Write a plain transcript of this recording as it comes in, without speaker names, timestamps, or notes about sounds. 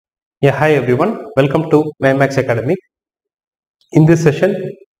Yeah, hi everyone. Welcome to Max Academy. In this session,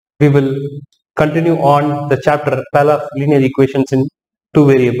 we will continue on the chapter parallel of linear equations in two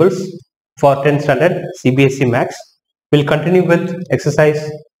variables for 10th standard CBSE Max. We'll continue with exercise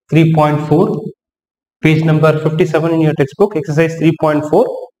 3.4, page number 57 in your textbook. Exercise 3.4.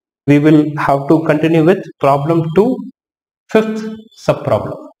 We will have to continue with problem 2, fifth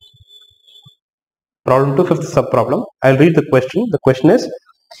subproblem. Problem 2, fifth subproblem. I'll read the question. The question is: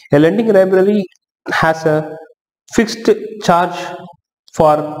 a lending library has a fixed charge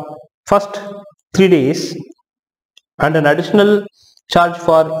for first 3 days and an additional charge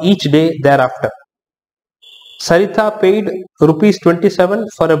for each day thereafter. Sarita paid rupees 27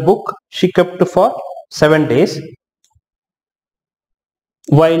 for a book she kept for 7 days,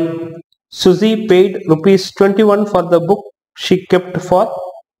 while Susie paid rupees 21 for the book she kept for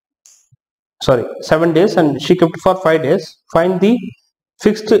 7 days and she kept for 5 days. Find the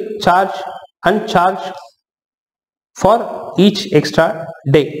fixed charge and charge for each extra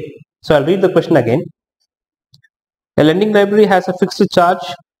day. So I'll read the question again. A lending library has a fixed charge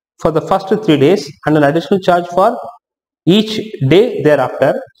for the first 3 days and an additional charge for each day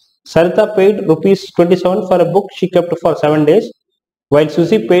thereafter. Sarita paid rupees 27 for a book she kept for 7 days, while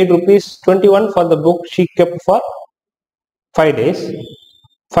Susie paid rupees 21 for the book she kept for 5 days.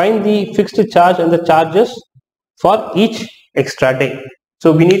 Find the fixed charge and the charges for each extra day.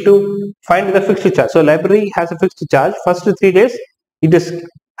 So we need to find the fixed charge. So library has a fixed charge. First 3 days it is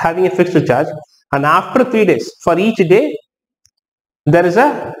having a fixed charge, and after 3 days for each day there is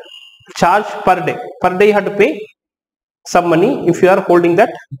a charge per day. Per day you have to pay some money if you are holding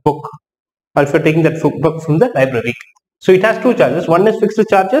that book or if you are taking that book from the library. So it has two charges. One is fixed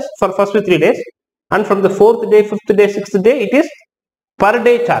charges for first 3 days, and from the 4th day, 5th day, 6th day it is per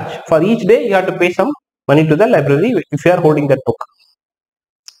day charge. For each day you have to pay some money to the library if you are holding that book.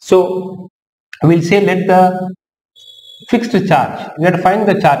 So we'll say let the fixed charge, we have to find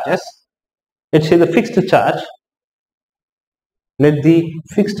the charges. Let's say the fixed charge, let the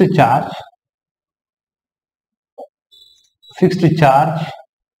fixed charge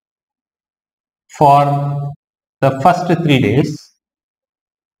for the first 3 days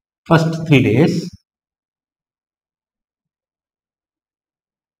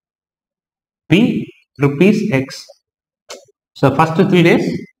be rupees X. So first 3 days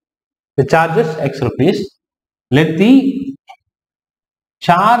the charge is X rupees. Let the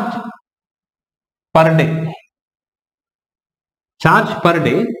charge per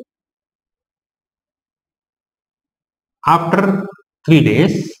day after 3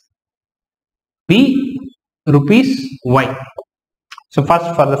 days be rupees Y. So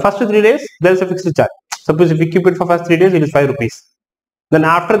first, for the first 3 days there is a fixed charge. Suppose if you keep it for first 3 days it is 5 rupees. Then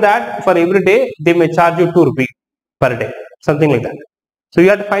after that for every day they may charge you 2 rupees per day, something like that. So you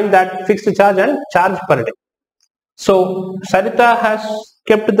have to find that fixed charge and charge per day. So Sarita has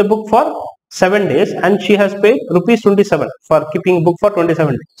kept the book for 7 days and she has paid rupees 27 for keeping a book for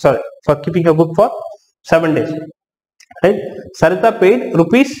 27 days. For keeping a book for 7 days. Right? Sarita paid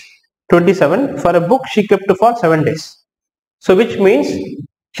rupees 27 for a book she kept for 7 days. So which means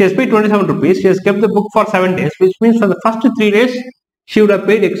she has paid 27 rupees. She has kept the book for 7 days, which means for the first 3 days she would have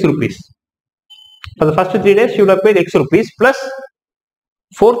paid X rupees. For the first 3 days she would have paid X rupees plus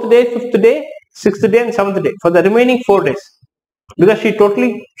 4th day, 5th day, 6th day and 7th day for the remaining 4 days, because she kept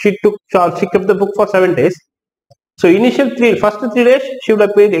the book for 7 days. So first 3 days she would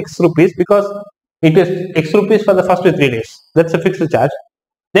have paid X rupees because it is X rupees for the first 3 days. That's a fixed charge.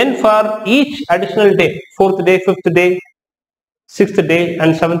 Then for each additional day, 4th day, 5th day, 6th day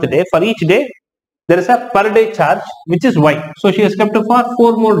and 7th day, for each day there is a per day charge which is Y. So she has kept it for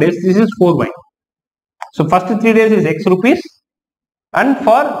 4 more days. This is 4Y. So first 3 days is X rupees, and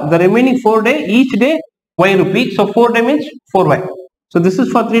for the remaining 4 days each day Y rupee. So 4 day means 4Y. So this is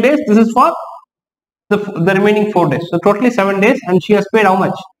for 3 days, this is for the remaining 4 days. So totally 7 days and she has paid how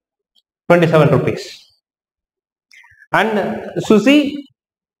much? 27 rupees. And Susie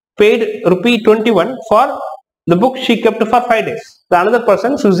paid rupee 21 for the book she kept for 5 days. The another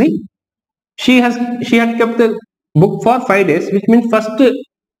person, Susie, she had kept the book for 5 days, which means first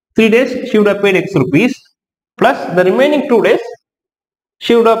 3 days she would have paid X rupees plus the remaining 2 days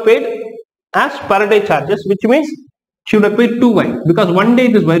she would have paid as per day charges, which means she would have paid 2Y, because 1 day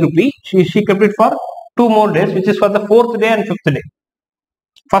it is Y rupee. She kept it for 2 more days, which is for the 4th day and 5th day.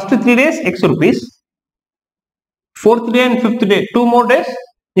 First 3 days X rupees, 4th day and 5th day 2 more days,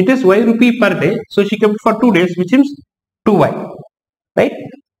 it is Y rupee per day. So she kept for 2 days, which is 2Y, right?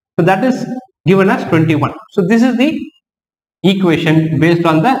 So that is given as 21. So this is the equation based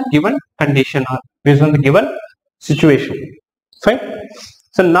on the given condition or based on the given situation. Fine.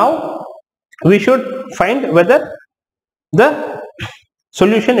 So now we should find whether the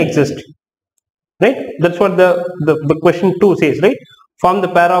solution exists, right? That's what the question 2 says, right? Form the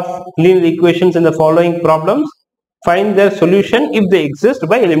pair of linear equations in the following problems. Find their solution if they exist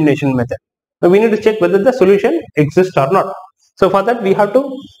by elimination method. Now we need to check whether the solution exists or not. So for that we have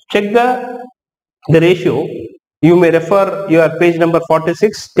to check the ratio. You may refer your page number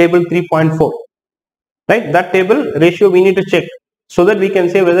 46, table 3.4, right? That table ratio we need to check so that we can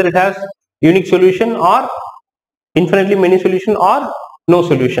say whether it has unique solution or infinitely many solution or no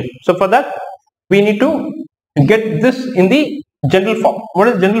solution. So for that we need to get this in the general form. What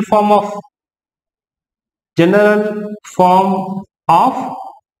is general form of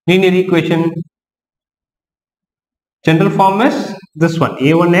linear equation? General form is this one: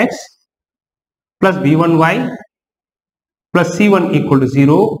 a1x plus b1y plus c1 equal to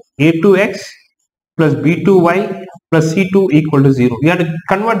 0, a2x plus b2y plus c2 equal to 0. We have to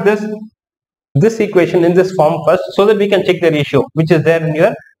convert this equation in this form first so that we can check the ratio which is there in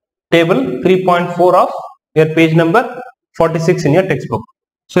your table 3.4 of your page number 46 in your textbook.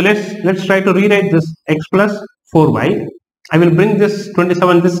 So let's try to rewrite this: x plus 4y. I will bring this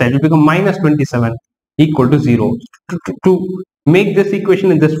 27 this side, it will become minus 27 equal to 0 to make this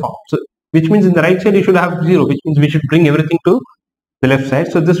equation in this form. So which means in the right side you should have 0, which means we should bring everything to the left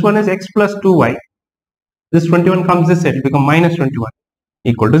side. So this one is x plus 2y. This 21 comes this side, it will become minus 21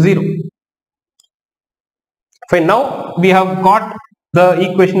 equal to 0. Fine. Now we have got the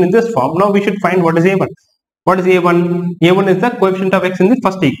equation in this form. Now we should find what is a1. What is a1? a1 is the coefficient of x in the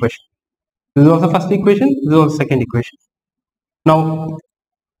first equation. This is also first equation, this is also second equation. Now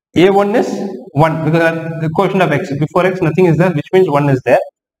a1 is 1 because the coefficient of x, before x nothing is there, which means 1 is there.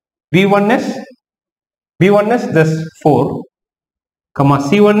 b1 is this 4, comma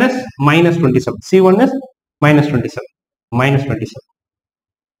c1 is minus 27. c1 is minus 27.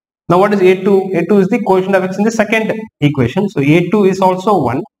 Now what is a2? a2 is the coefficient of x in the second equation. So a2 is also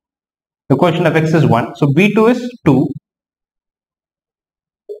 1. The coefficient of x is 1. So b2 is 2,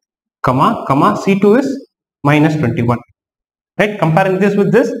 comma c2 is minus 21. Right? Comparing this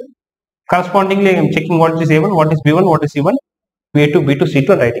with this, correspondingly I am checking what is a1, what is b1, what is c1, a2, b2, c2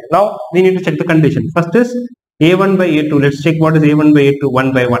 and writing. Now we need to check the condition. First is a1 by a2. Let's check what is a1 by a2,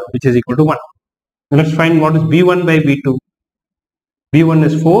 1 by 1, which is equal to 1. Now let's find what is b1 by b2. b1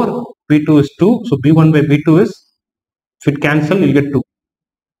 is 4, b2 is 2. So b1 by b2 is, if it cancel, you will get 2.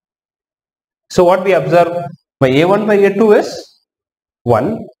 So what we observe, my a1 by a2 is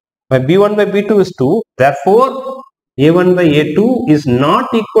 1, my b1 by b2 is 2. Therefore a1 by a2 is not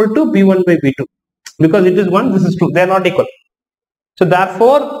equal to b1 by b2 because it is 1, this is 2. They are not equal. So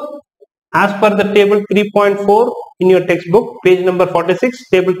therefore, as per the table 3.4 in your textbook, page number 46,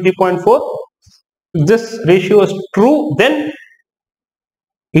 table 3.4, if this ratio is true, then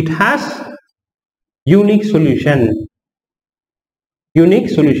it has unique solution. Unique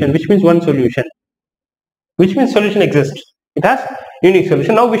solution, which means one solution, which means solution exists. It has unique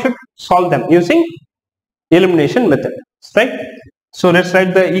solution. Now we should solve them using elimination method, right? So let's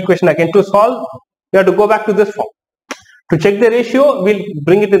write the equation again. To solve, you have to go back to this form. To check the ratio, we'll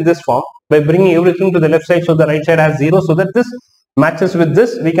bring it in this form by bringing everything to the left side so the right side has 0, so that this matches with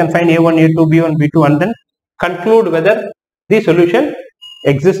this. We can find a1, a2, b1, b2 and then conclude whether the solution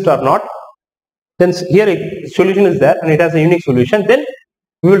exists or not. Then here a solution is there and it has a unique solution. Then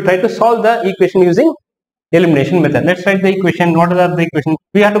we will try to solve the equation using elimination method. Let's write the equation. What are the equation?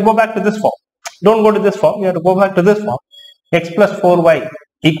 We have to go back to this form. Don't go to this form. You have to go back to this form. X plus 4y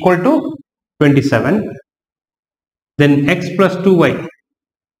equal to 27. Then x plus 2y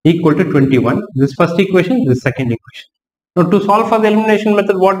equal to 21. This first equation, this second equation. Now to solve for the elimination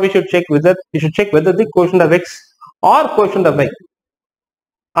method, what we should check whether the quotient of x or quotient of y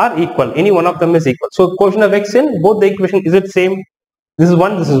are equal. Any one of them is equal. So quotient of x in both the equation, is it same? This is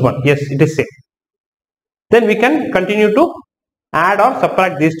 1, this is 1. Yes, it is same. Then we can continue to add or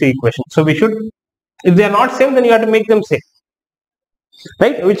subtract these two equations. So we should, if they are not same, then you have to make them same,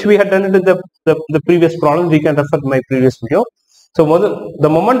 right? Which we had done it in the previous problem. We can refer to my previous video. So the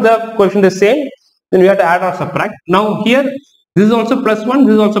moment the quotient is same, then we have to add or subtract. Now here, this is also plus 1,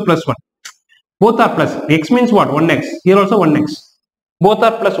 this is also plus 1. Both are plus. X means what? 1x. Here also 1x. Both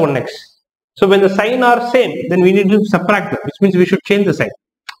are plus 1x. So when the sign are same, then we need to subtract them, which means we should change the sign.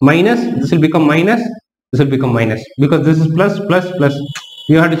 Minus, this will become minus, this will become minus. Because this is plus, plus, plus.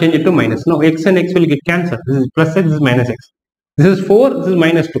 You have to change it to minus. Now x and x will get cancelled. This is plus x, this is minus x. This is 4, this is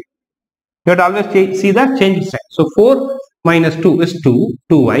minus 2. You have to always see that change sign. So 4 minus 2 is 2,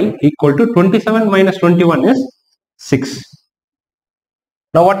 2y equal to 27 minus 21 is 6.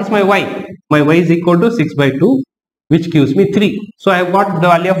 Now what is my y? My y is equal to 6 by 2. which gives me 3. So I have got the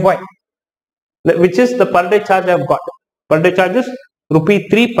value of y, which is the per day charge I have got. Per day charge is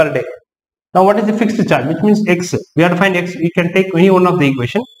 ₹3 per day. Now what is the fixed charge, which means x? We have to find x. We can take any one of the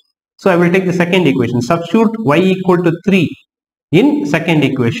equation. So I will take the second equation. Substitute y equal to 3 in second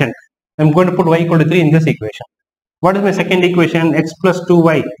equation. I am going to put y equal to 3 in this equation. What is my second equation? X plus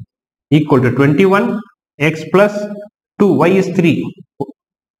 2y equal to 21. X plus 2, y is 3,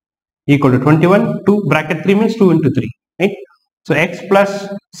 equal to 21. 2 bracket 3 means 2 into 3. Right? So x plus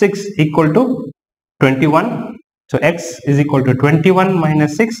 6 equal to 21. So x is equal to 21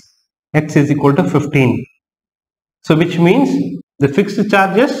 minus 6. X is equal to 15. So which means the fixed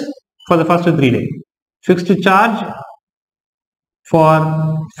charges for the first 3 days. Fixed charge for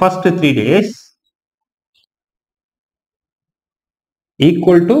first 3 days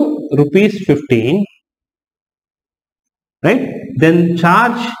equal to ₹15, right? Then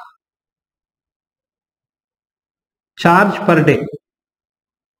charge per day,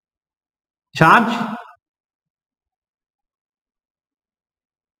 charge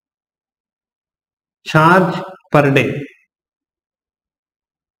per day,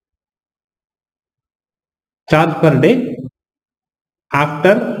 charge per day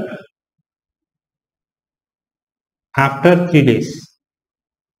after 3 days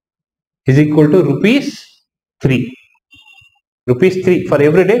is equal to ₹3. ₹3 for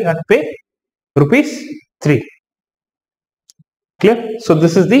every day. You have to pay ₹3. Clear? So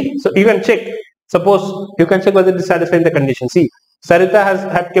this is the, so you can check. Suppose you can check whether it is satisfying the condition. See, Sarita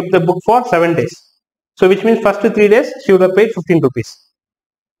had kept the book for 7 days. So which means first 3 days she would have paid ₹15.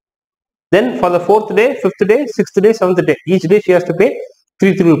 Then for the 4th day, 5th day, 6th day, 7th day, each day she has to pay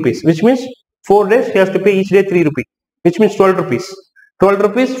 ₹3, which means 4 days she has to pay each day ₹3, which means ₹12.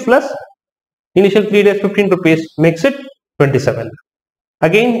 ₹12 plus initial 3 days ₹15 makes it 27.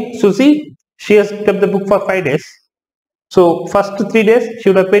 Again, Susie, she has kept the book for 5 days. So first 3 days she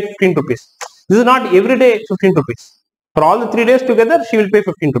would have paid ₹15. This is not every day ₹15. For all the 3 days together, she will pay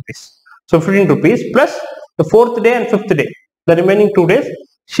 ₹15. So ₹15 plus the 4th day and 5th day, the remaining 2 days,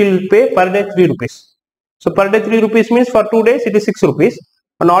 she will pay per day ₹3. So per day ₹3 means for 2 days it is ₹6,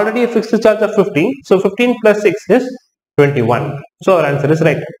 and already a fixed charge of 15. So 15 plus 6 is 21. So our answer is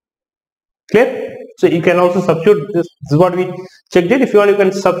right. Clear? So you can also substitute this. This is what we checked it. If you want, you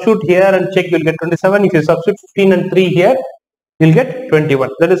can substitute here and check. You will get 27. If you substitute 15 and 3 here, you will get 21.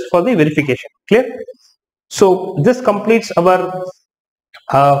 That is for the verification. Clear? So this completes our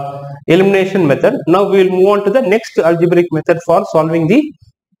elimination method. Now we will move on to the next algebraic method for solving the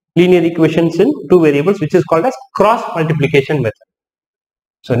linear equations in 2 variables, which is called as cross multiplication method.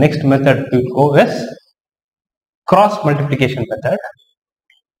 So next method we will go as cross multiplication method.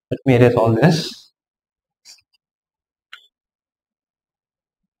 Let me erase all this.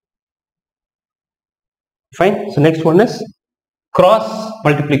 Fine. So next one is cross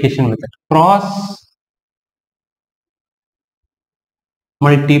multiplication method. Cross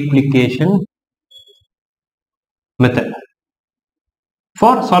multiplication method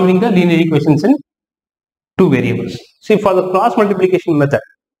for solving the linear equations in 2 variables. See, for the cross multiplication method,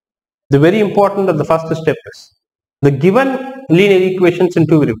 the very important of the first step is the given linear equations in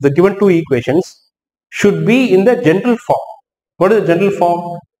 2 variables, the given 2 equations should be in the general form. What is the general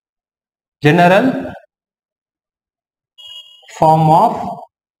form? General form of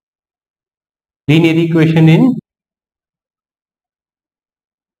linear equation in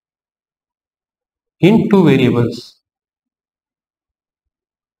 2 variables.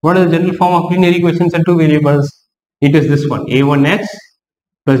 What is the general form of linear equations in 2 variables? It is this one: a1x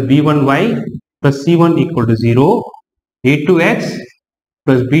plus b1y plus c1 equal to 0, a2x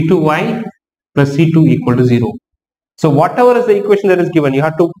plus b2y plus c2 equal to 0. So whatever is the equation that is given, you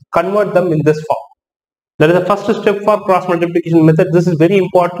have to convert them in this form. That is the first step for cross multiplication method. This is very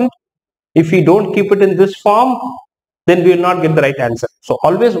important. If we don't keep it in this form, then we will not get the right answer. So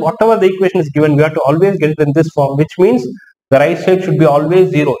always, whatever the equation is given, we have to always get it in this form, which means the right side should be always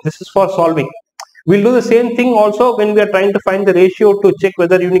 0. This is for solving. We'll do the same thing also when we are trying to find the ratio to check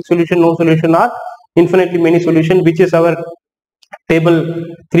whether unique solution, no solution, or infinitely many solution, which is our table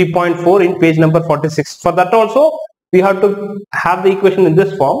 3.4 in page number 46. For that also, we have to have the equation in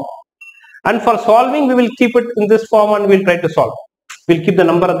this form. And for solving, we will keep it in this form and we'll try to solve. We'll keep the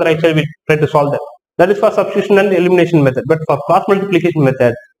number on the right side, we'll try to solve them. That is for substitution and elimination method. But for cross multiplication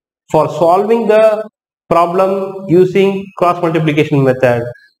method, for solving the problem using cross multiplication method,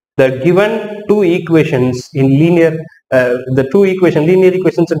 the given 2 equations in linear, linear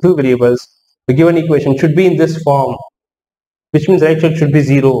equations in 2 variables, the given equation should be in this form, which means right side should be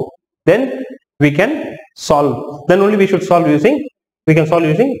 0. Then we can solve. Then only we should solve using, we can solve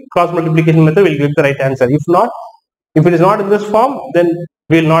using cross multiplication method, will give the right answer. If not, If it is not in this form, then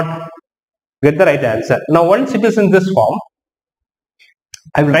we will not get the right answer. Now once it is in this form,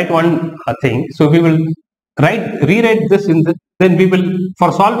 I will write one thing. So we will rewrite this in the, then we will,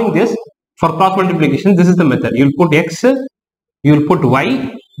 for solving this, for cross multiplication, this is the method. You will put x, you will put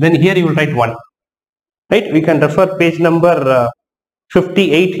y, then here you will write 1. Right? We can refer page number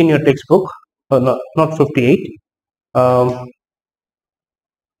 58 in your textbook. No, not 58.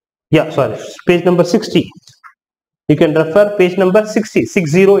 Yeah, sorry, page number 60. You can refer page number 60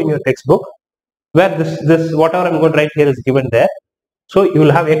 in your textbook, where this whatever I'm going to write here is given there. So you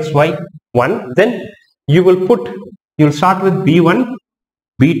will have x, y, 1. Then you will start with b1,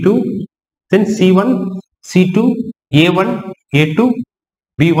 b2, then c1, c2, a1, a2,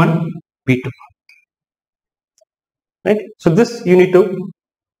 b1, b2. Right? So this you need to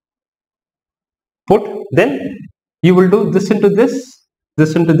put. Then you will do this into this,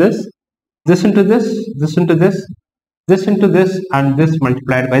 this into this, this into this, this into this, this into this, and this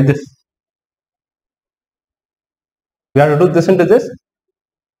multiplied by this. You have to do this into this,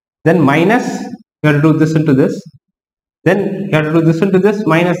 then minus, you have to do this into this, then you have to do this into this,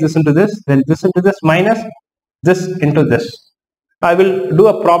 minus this into this, then this into this, minus this into this. I will do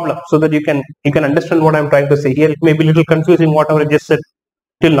a problem so that you can understand what I am trying to say here. It may be a little confusing whatever I just said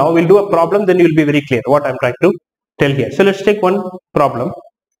till now. We'll do a problem, then you will be very clear what I am trying to tell here. So let's take one problem.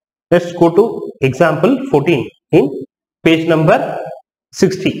 Let's go to example 14 in page number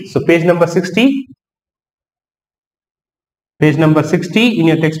 60. So page number 60 in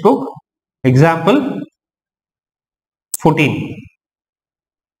your textbook, example 14.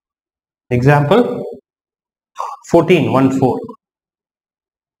 Example 14,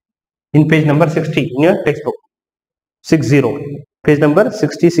 in page number 60 in your textbook, 60, page number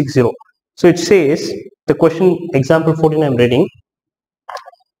 60. So it says, the question, example 14 I am reading.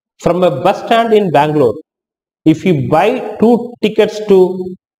 From a bus stand in Bangalore, if you buy 2 tickets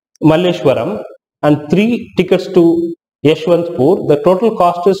to Malleshwaram and 3 tickets to Yeshwantpur, the total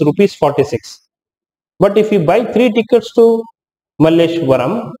cost is rupees 46. But if you buy 3 tickets to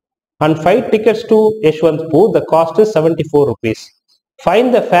Malleshwaram and 5 tickets to Yeshwantpur, the cost is 74 rupees.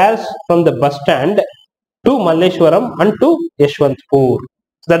 Find the fares from the bus stand to Malleshwaram and to Yeshwantpur.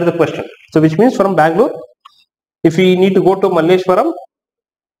 So that is the question. So which means from Bangalore, if we need to go to Malleshwaram,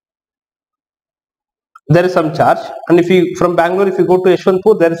 there is some charge, and if you from Bangalore, if you go to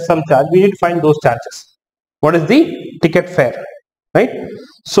Yeshwantpur, there is some charge. We need to find those charges. What is the ticket fare, right?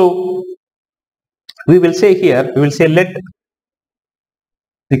 So we will say here, we will say let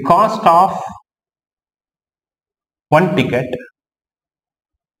the cost of one ticket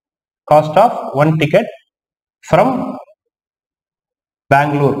from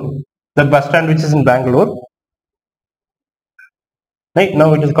Bangalore, the bus stand which is in Bangalore, right?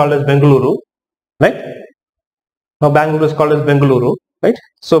 Now it is called as Bengaluru, right? Now Bangalore is called as Bengaluru, right?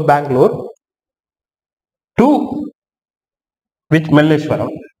 So Bangalore to which Malleshwaram,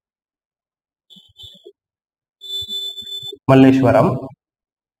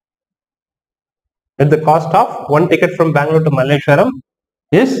 at the cost of one ticket from Bangalore to Malleshwaram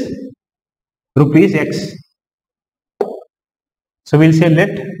is rupees X. So we'll say let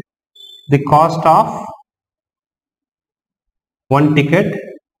the cost of one ticket,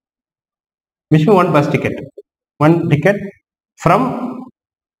 which means one bus ticket, one ticket from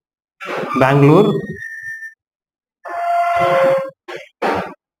Bangalore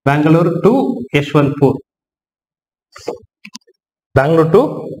to Yeshwantpur. Bangalore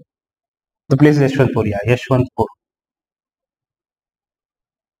to the place is Yeshwantpur, yeah, Yeshwantpur.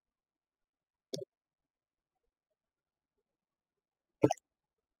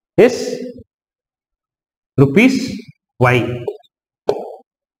 Is rupees Y.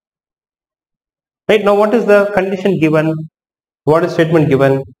 Right, now what is the condition given? What is statement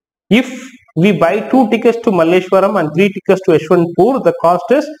given? If we buy 2 tickets to Malleshwaram and 3 tickets to Yeshwantpur, the cost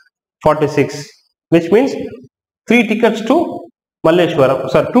is 46, which means 3 tickets to Malleshwaram,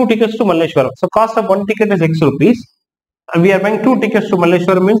 sorry, 2 tickets to Malleshwaram. So cost of one ticket is X rupees. And we are buying 2 tickets to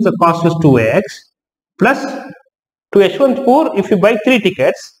Malleshwaram, means the cost is 2X, plus to Yeshwantpur, if you buy 3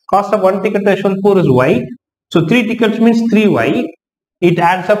 tickets, cost of one ticket to Yeshwantpur is Y. So 3 tickets means 3Y. It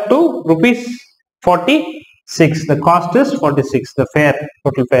adds up to rupees 46. The cost is 46. The fare,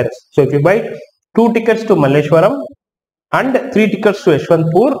 total fare. So if you buy 2 tickets to Malleshwaram and 3 tickets to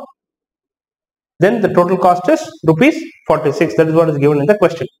Yeshwantpur, then the total cost is rupees 46. That is what is given in the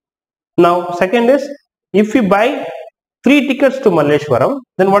question. Now second is, if you buy 3 tickets to Malleshwaram,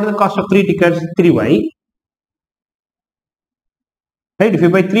 then what is the cost of 3 tickets? 3Y. Right? If you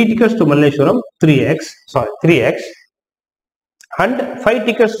buy 3 tickets to Malleshwaram, 3X, and 5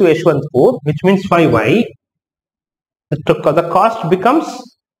 tickets to Yeshwantpur, which means 5Y, the cost becomes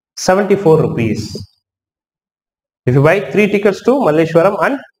 74 rupees. If you buy 3 tickets to Malleshwaram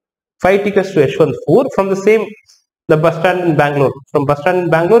and 5 tickets to Yeshwanthpur from the bus stand in Bangalore. From bus stand in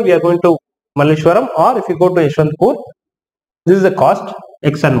Bangalore, we are going to Malleshwaram, or if you go to Yeshwanthpur, this is the cost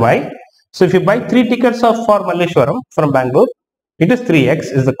X and Y. So if you buy 3 tickets for Malleshwaram from Bangalore, it is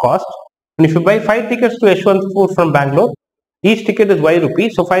 3X is the cost. And if you buy 5 tickets to Yeshwanthpur from Bangalore, each ticket is Y rupee.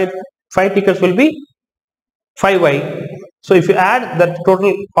 So 5 tickets will be 5Y. So if you add, that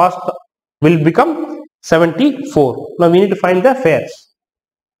total cost will become 74. Now we need to find the fares.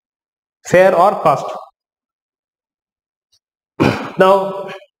 Fare or cost. Now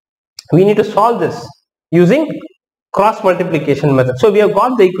we need to solve this using cross multiplication method. So we have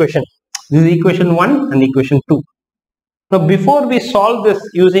got the equation. This is equation 1 and equation 2. Now before we solve this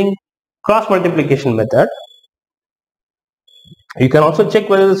using cross multiplication method, you can also check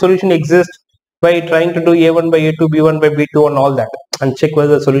whether the solution exists by trying to do A1 by A2, B1 by B2 and all that, and check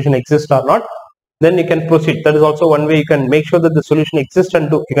whether the solution exists or not. Then you can proceed. That is also one way you can make sure that the solution exists,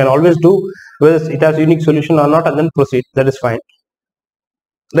 and you can always do whether it has unique solution or not and then proceed. That is fine.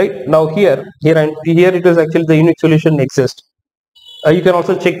 Right, now here it is actually the unique solution exists. You can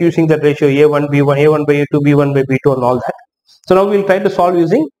also check using that ratio A1 B1, A1 by A2, B1 by B2 and all that. So now we will try to solve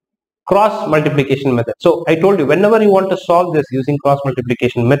using cross multiplication method. So I told you, whenever you want to solve this using cross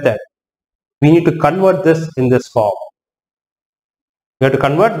multiplication method, we need to convert this in this form. We have to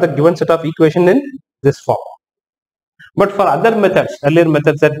convert the given set of equation in this form. But for other methods, earlier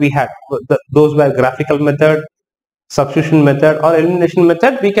methods that we had, those were graphical method, substitution method or elimination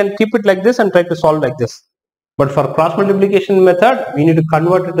method, we can keep it like this and try to solve like this. But for cross multiplication method, we need to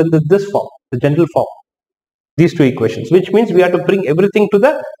convert it into this form, the general form, these two equations, which means we have to bring everything to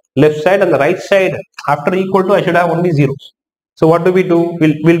the left side, and the right side after equal to I should have only zeros. So what do?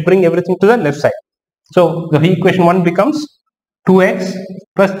 We'll bring everything to the left side. So the equation 1 becomes 2x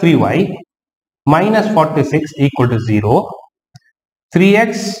plus 3y minus 46 equal to 0,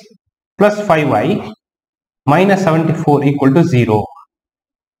 3x plus 5y minus 74 equal to 0.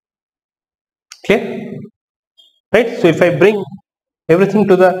 Okay, right? So if I bring everything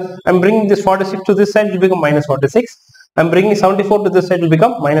to I'm bringing this 46 to this side, it will become minus 46. I'm bringing 74 to this side, it will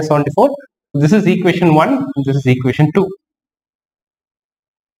become minus 74. This is equation 1 and this is equation 2.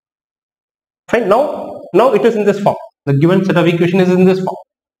 Fine. Now it is in this form. The given set of equation is in this form,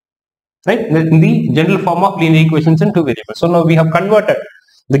 right? In the general form of linear equations in two variables. So now we have converted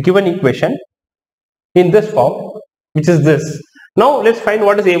the given equation in this form, which is this. Now let's find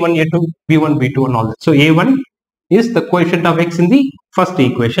what is A1, A2, B1, B2 and all that. So A1 is the coefficient of x in the first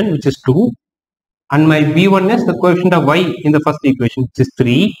equation, which is 2, and my B1 is the coefficient of y in the first equation, which is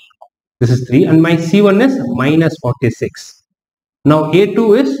 3. This is 3, and my C1 is minus 46. Now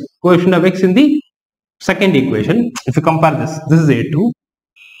A2 is coefficient of x in the second equation. If you compare this is A2,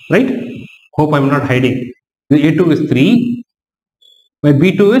 right? Hope I am not hiding. The A2 is 3, my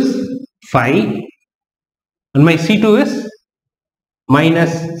B2 is 5, and my C2 is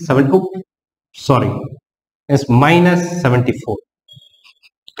minus 7. Oh, sorry, is minus 74.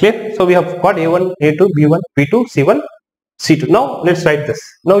 Clear? So we have got A1, A2, B1, B2, C1, C2. Now let's write this.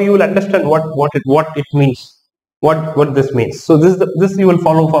 Now you will understand what it means. What this means. So this you will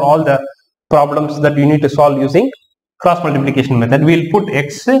follow for all the problems that you need to solve using cross multiplication method. We will put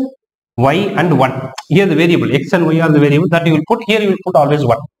x, y and 1. Here the variable x and y are the variable that you will put. Here you will put always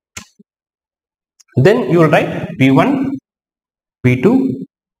 1. Then you will write B1, B2,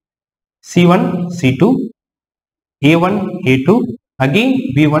 C1, C2, A1, A2, again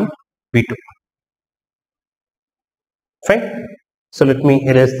B1, B2. Fine. So let me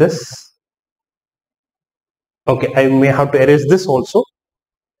erase this. Okay, I may have to erase this also.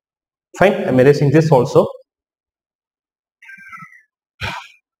 Fine, I am erasing this also.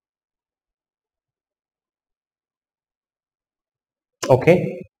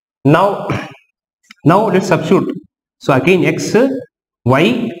 Okay, now let's substitute. So again x,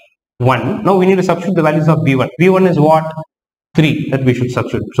 y, 1. Now we need to substitute the values of B1. B1 is what? 3, that we should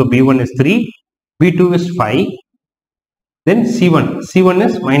substitute. So B1 is 3, B2 is 5, then C1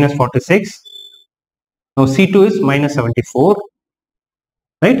 is minus 46. Now C2 is minus 74,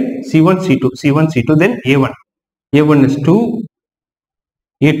 right? C1, C2, then A1. A1 is 2,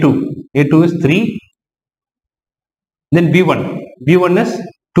 A2 is 3, then B1 is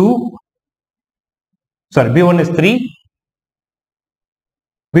 2, sorry, B1 is 3,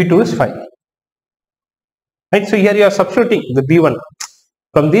 B2 is 5. Right, so here you are substituting the B1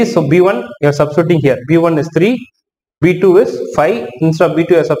 from this. So B1 you are substituting here. B1 is 3, B2 is 5. Instead of B2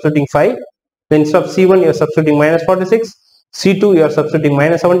 you are substituting 5. Then instead of C1 you are substituting minus 46. C2 you are substituting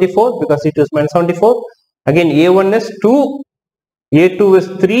minus 74 because C2 is minus 74. Again A1 is 2, A2 is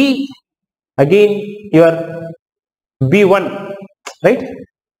 3, again your B1, right?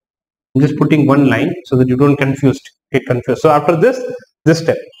 I'm just putting one line so that you don't get confused. So after this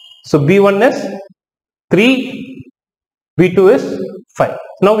step. So B1 is 3, B2 is 5.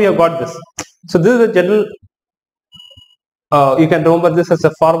 Now we have got this. So this is a general, you can remember this as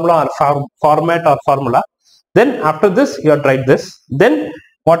a formula or format or formula. Then after this you have to write this. Then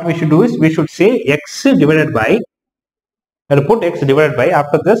what we should do is we should say x divided by, and put x divided by,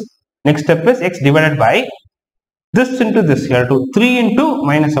 after this next step is x divided by this into this. You have to 3 into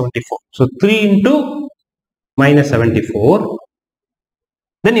minus 74. So 3 into minus 74.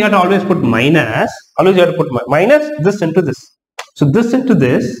 Then you have to always put minus, always you have to put minus this into this. So this into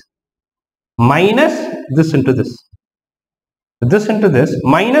this minus this into this. This into this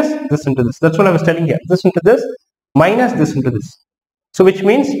minus this into this. That's what I was telling you. This into this minus this into this. So which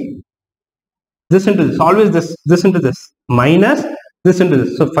means this into this, always this into this minus this into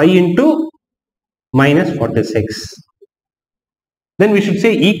this. So 5 into minus 46. Then we should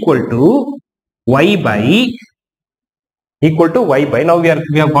say equal to y by, now we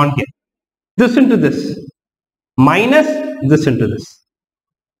have gone here. This into this minus this into this.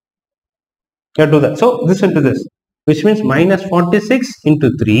 You have to do that. So this into this, which means minus 46 into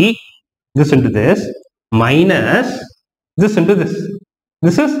 3, this into this minus this into this.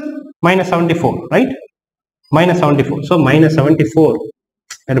 This is minus 74, right? Minus 74. So minus 74,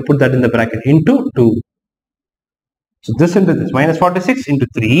 I have to put that in the bracket, into 2. So this into this, minus 46 into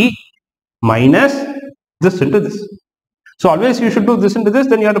 3 minus this into this. So always you should do this into this,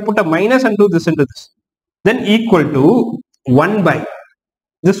 then you have to put a minus and do this into this. Then equal to 1 by,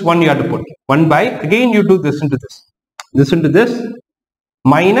 this one you have to put 1 by, again you do this into this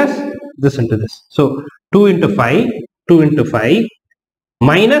minus this into this. So 2 into 5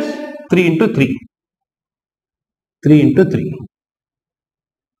 minus 3 into 3. 3 into 3.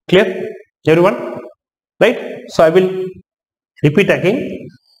 Clear, everyone? Right? So I will repeat again.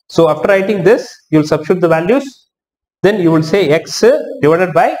 So after writing this, you will substitute the values. Then you will say x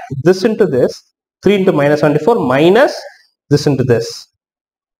divided by this into this, 3 into minus 74 minus this into this,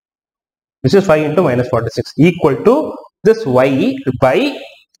 which is 5 into minus 46, equal to this y by,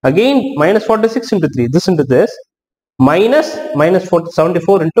 again minus 46 into 3, this into this minus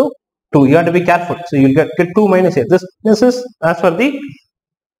 74 into 2. You have to be careful. So you will get 2 minus here. This is as per the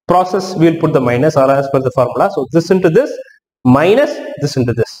process, we will put the minus, or as per the formula. So this into this minus this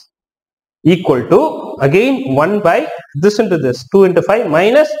into this, equal to again 1 by this into this, 2 into 5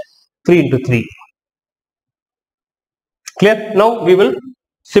 minus 3 into 3. Clear? Now we will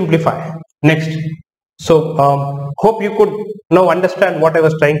simplify. Next. So hope you could now understand what I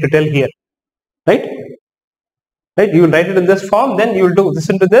was trying to tell here. Right? Right? You will write it in this form, then you will do this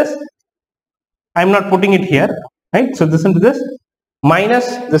into this. I am not putting it here. Right? So this into this minus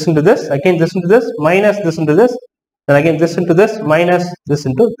this into this, again this into this minus this into this, and again this into this minus this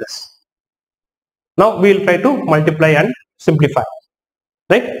into this. Now we will try to multiply and simplify.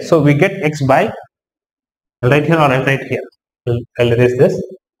 Right? So we get x by, I'll write here or I'll write here. I'll erase this.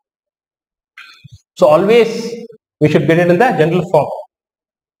 So always we should get it in the general form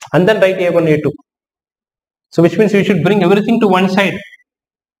and then write a1, a2. So which means we should bring everything to one side.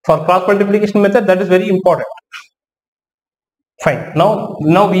 For cross multiplication method, that is very important. Fine.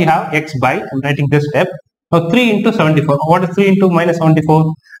 Now we have x by, I'm writing this step. Now 3 into 74. What is 3 into minus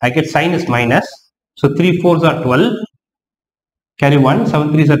 74? I get sign is minus. So 3 4s are 12. Carry 1. 7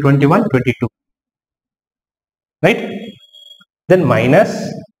 3s are 21, 22. Right? Then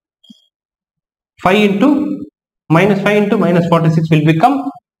minus 5 into minus 46 will become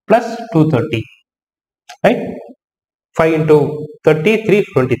plus 230. Right? 5 into 30,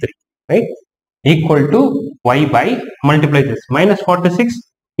 323. Right? Equal to y by, multiply this, minus 46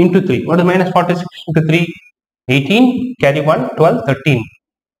 into 3. What is minus 46 into 3? 18, carry 1, 12, 13.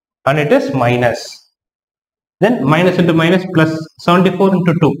 And it is minus. Then minus into minus, plus 74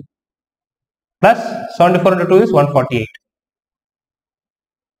 into 2. Plus 74 into 2 is 148.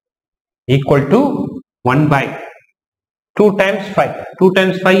 Equal to 1 by 2 times 5. 2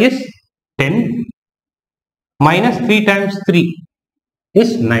 times 5 is 10. Minus 3 times 3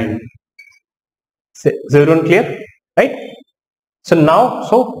 is 9. Is everyone clear? Right? So now,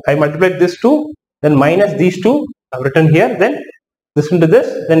 I multiplied this 2, then minus these 2, I've written here, then this into this,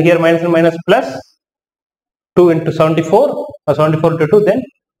 then here minus and minus plus 2 into 74, or 74 into 2, then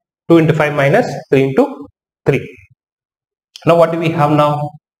 2 into 5 minus 3 into 3. Now what do we have now?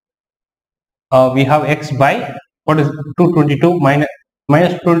 We have x by, what is 222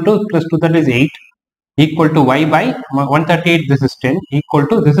 minus 22 plus 230 is 8, equal to y by 138, this is 10, equal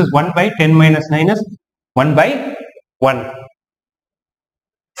to, this is 1 by 10 minus 9 is 1 by 1.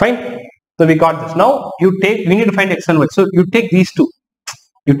 Fine. So we got this. Now we need to find x and y. So you take these two.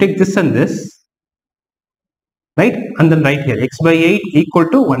 You take this and this, right? And then write here x by 8 equal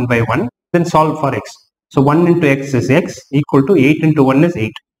to 1 by 1. Then solve for x. So 1 into x is x equal to 8 into 1 is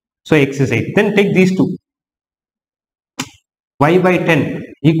 8. So x is 8. Then take these two. Y by 10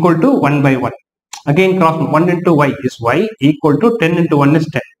 equal to 1 by 1. Again cross 1 into y is y equal to 10 into 1 is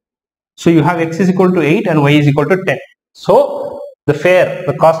 10. So you have x is equal to 8 and y is equal to 10. So the fare,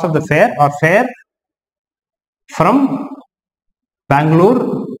 the cost of the fare or fare from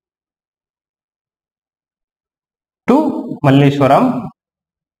Bangalore to Malleshwaram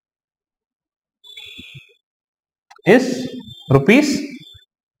is rupees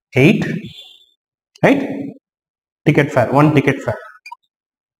 8, right? Ticket fare, one ticket fare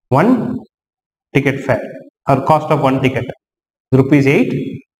or cost of one ticket rupees 8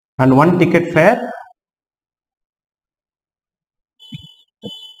 and one ticket fare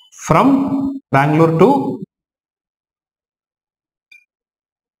from Bangalore to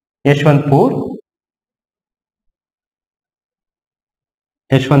Yeshwantpur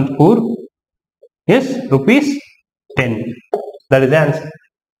is rupees 10. That is the answer.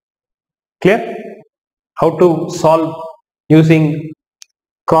 Clear? How to solve using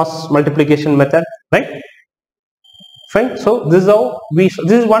cross multiplication method, right? Fine. So this is how this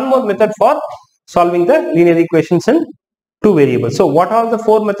is one more method for solving the linear equations in two variables. So what are the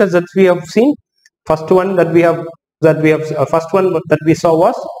four methods that we have seen? First one that we saw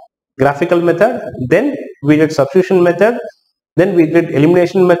was graphical method, then we did substitution method, then we did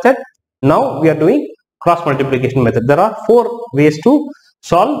elimination method. Now we are doing cross multiplication method. There are four ways to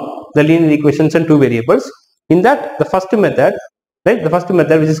solve the linear equations in two variables. In that, the first method, right, the first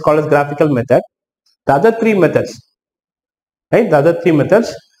method which is called as graphical method. The other three methods, right, the other three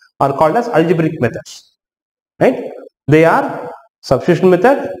methods are called as algebraic methods, right? They are substitution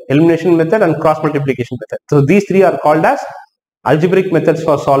method, elimination method and cross multiplication method. So these three are called as algebraic methods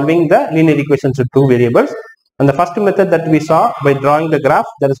for solving the linear equations with two variables. And the first method that we saw by drawing the graph,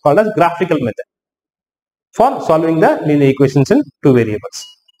 that is called as graphical method for solving the linear equations in two variables.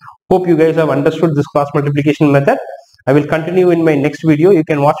 Hope you guys have understood this cross multiplication method. I will continue in my next video. You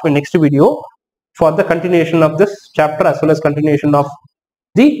can watch my next video for the continuation of this chapter as well as continuation of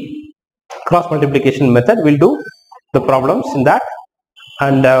the cross multiplication method. We'll do the problems in that.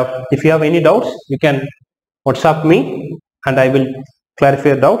 And if you have any doubts, you can WhatsApp me and I will clarify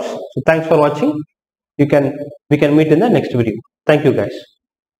your doubts. So thanks for watching. We can meet in the next video. Thank you guys.